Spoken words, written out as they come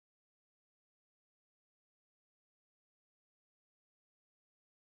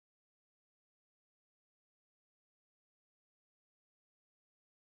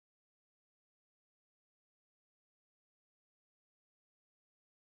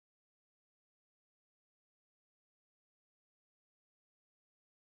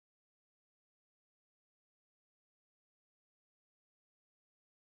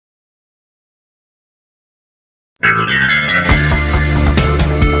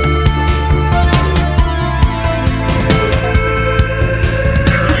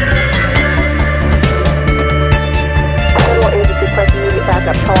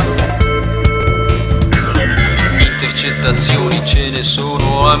Intercettazioni ce ne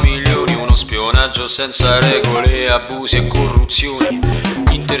sono a milioni, uno spionaggio senza regole, abusi e corruzioni.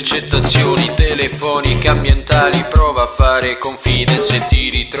 Intercettazioni telefoniche, ambientali, prova a fare confidenze e ti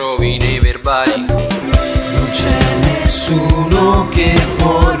ritrovi nei verbali. Non c'è nessuno che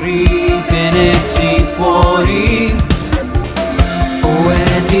può ritenersi fuori,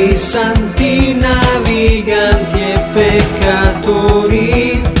 poeti, santi, naviganti e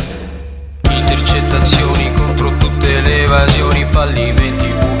peccatori. Intercettazioni contro tutte le evasioni, fallimenti,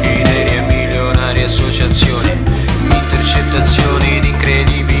 buchi neri e milionari, associazioni. Intercettazioni di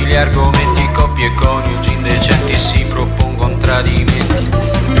incredibili argomenti, coppie e coniugi indecenti si propongono tradimenti.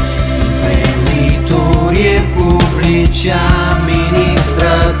 Imprenditori e pubblici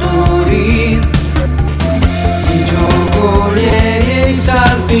amministratori, i giocolieri e i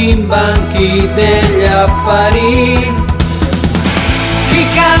saltimbanchi degli affari. Chi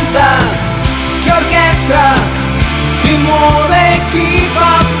canta, chi orchestra, chi muove, chi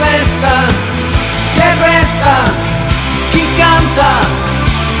fa festa, chi arresta, chi canta,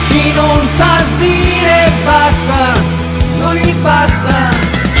 chi non sa dire basta, non gli basta.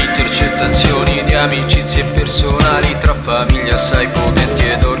 Intercettazioni di amicizie personali tra famiglie assai potenti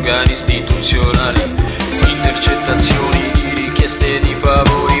ed organi istituzionali. Intercettazioni di richieste di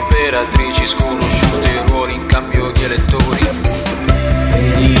favori per attrici sconosciute, ruoli in cambio di elettori.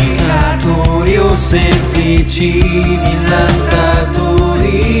 Predicatori o semplici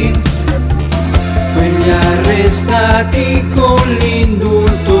millantatori, quegli arrestati con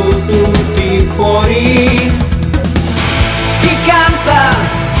l'indulto tutti fuori. Chi canta,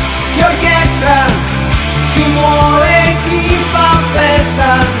 chi orchestra, chi muove, chi fa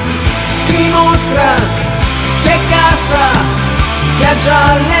festa, chi mostra, chi è casta, chi ha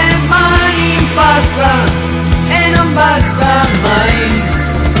già le mani in pasta e non basta mai.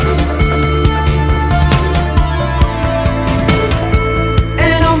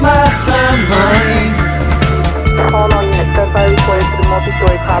 E non basta mai. Call all units, verify reported to the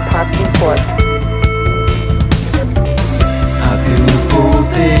multi-story car parking court. Ha più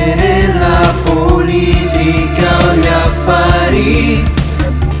potere la politica o gli affari,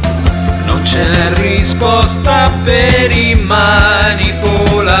 Non c'è risposta per i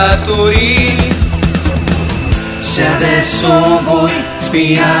manipolatori. se adesso voi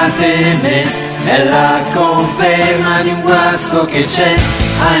spiate me, è la conferma di un guasto che c'è.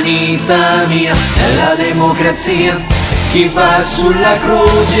 Anita mia, è la democrazia, chi va sulla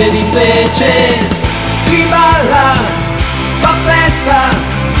croce ed invece chi balla, fa festa,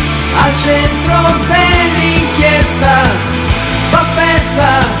 al centro dell'inchiesta, fa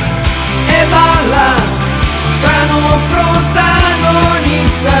festa e balla, strano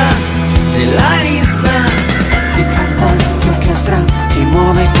protagonista della lista. Chi canta, chi orchestra, chi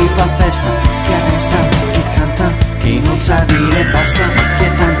muove, chi fa festa, chi arresta, chi canta, chi non sa dire basta, chi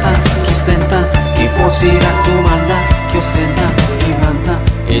è tanta, chi stenta, chi può si raccomanda, chi ostenta, chi vanta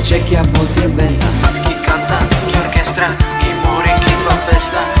e c'è chi a volte inventa. Chi canta, chi orchestra, chi muore, chi fa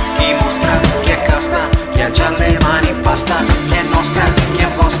festa, chi mostra, chi è casta, chi ha già le mani in pasta, chi è nostra.